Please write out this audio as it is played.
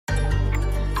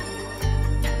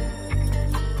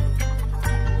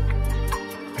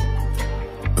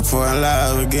Falling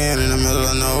live again in the middle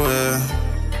of nowhere.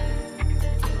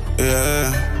 Yeah,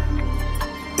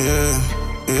 yeah,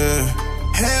 yeah.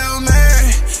 Hail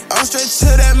Mary, I'm straight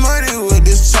to that money with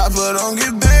this chopper, don't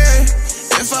get buried.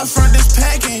 If I front this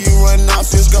pack and you run off,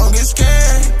 it's gon' get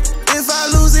scared. If I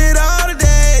lose it all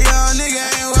today, young nigga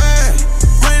ain't worried.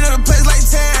 Running to the place like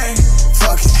Terry,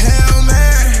 fuck it, Hail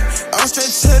Mary. I'm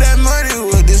straight to that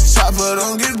money with this chopper,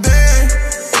 don't get buried.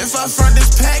 If I front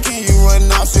this pack and you run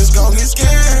off, it's gon' get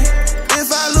scared. If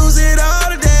I lose it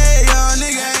all today, young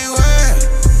nigga ain't worried.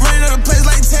 Running to the place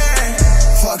like Terry,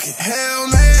 fuck it, Hail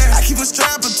Mary. I keep a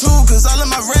strapper too, cause all of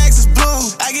my rags is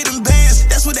blue. I get them bands,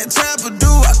 that's what that trapper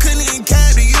do. I couldn't even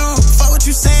cap to you. Fuck what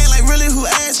you saying, like really who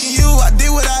asking you? I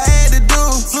did what I had to do.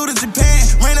 Flew to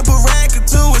Japan, ran up a rack or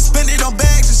two and spent it on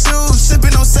bags and shoes.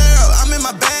 Sipping on syrup, I'm in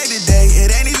my bag today. It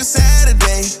ain't even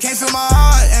Saturday. Can't feel my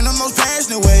heart in the most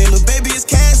passionate way. Look, baby, it's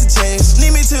cash to chase.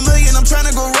 Need me 10 million, I'm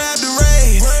tryna go rap the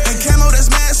raid. And camo, that's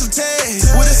massive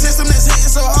taste. With a system that's hitting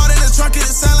so hard in the trunk, it'll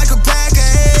sound like a pack of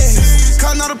eggs.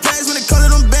 Calling all the plays when it comes to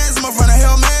them bands, I'ma run a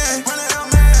Hail Mary.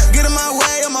 Get in my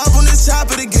way, I'm up on this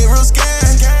chopper to get real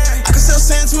scared. I can sell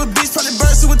sand to a beach, probably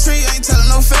burst to a tree, I ain't telling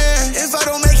no fair. If I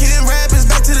don't make it in rap, it's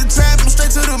back to the trap. I'm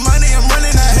straight to the money, I'm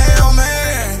running a Hail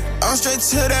Mary. I'm straight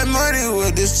to that money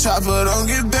with this chopper, don't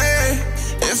get buried.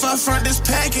 If I front this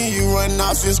pack and you run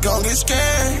off, it's gon' get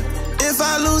scared. If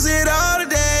I lose it all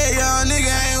today, young nigga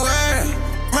ain't worried.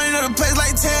 Running to the place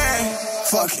like Terry,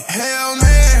 fuck it, Hail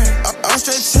Mary. I'm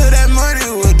straight to that money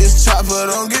with this chopper,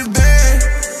 don't get buried.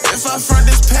 If I front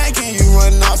this pack and you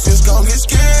run off, it's gon' get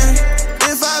scared.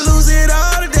 If I lose it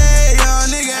all today, young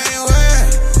nigga ain't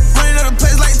worried. Running to the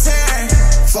place like Terry,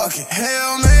 fuck it,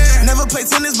 Hail Mary. Never play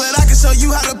tennis, but I can show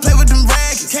you how to play with them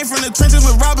rackets. Came from the trenches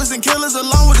with robbers and killers,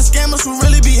 along with the scammers who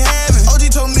really be having.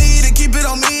 OG told me to keep it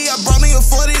on me. I brought me a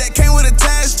 40 that came with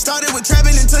attached. Started with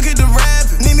trapping and took it to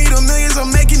rapping. Need me the millions, I'm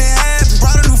making it happen.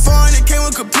 Brought a new phone, it came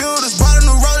with computers. Bought a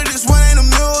new roller, this one ain't a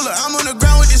Mueller. I'm on the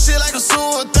ground with this shit like a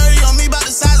sewer. 30 on me by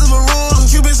the size of a ruler.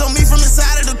 Cubans on me from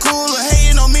inside of the cooler.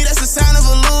 Hating on me, that's the sign of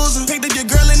a loser. Picked up your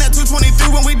girl in that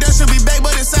 223. When we done, she'll be back,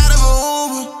 but inside of a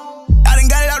Uber. I done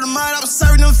got it out of mind, I was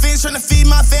serving them fiends, trying to feed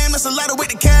my fam, that's a lot of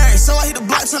weight to carry. So I hit the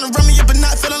block, trying to run me up and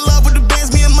not fell in love with the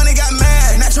bands, me and money got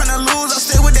mad. Not trying to lose, I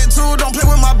stay with that tool, don't play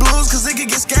with my blues, cause it could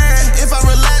get scary. If I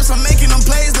relapse, I'm making them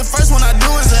plays, the first one I do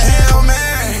is a Hail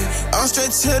Mary. I'm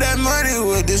straight to that money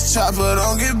with this chopper,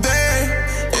 don't get buried.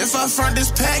 If I front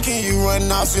this pack and you run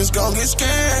off, it's gon' get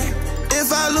scared.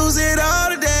 If I lose it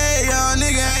all today, young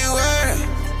nigga ain't worried.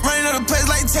 Running to the place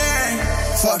like Terry,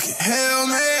 fuck it, Hail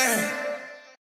Mary.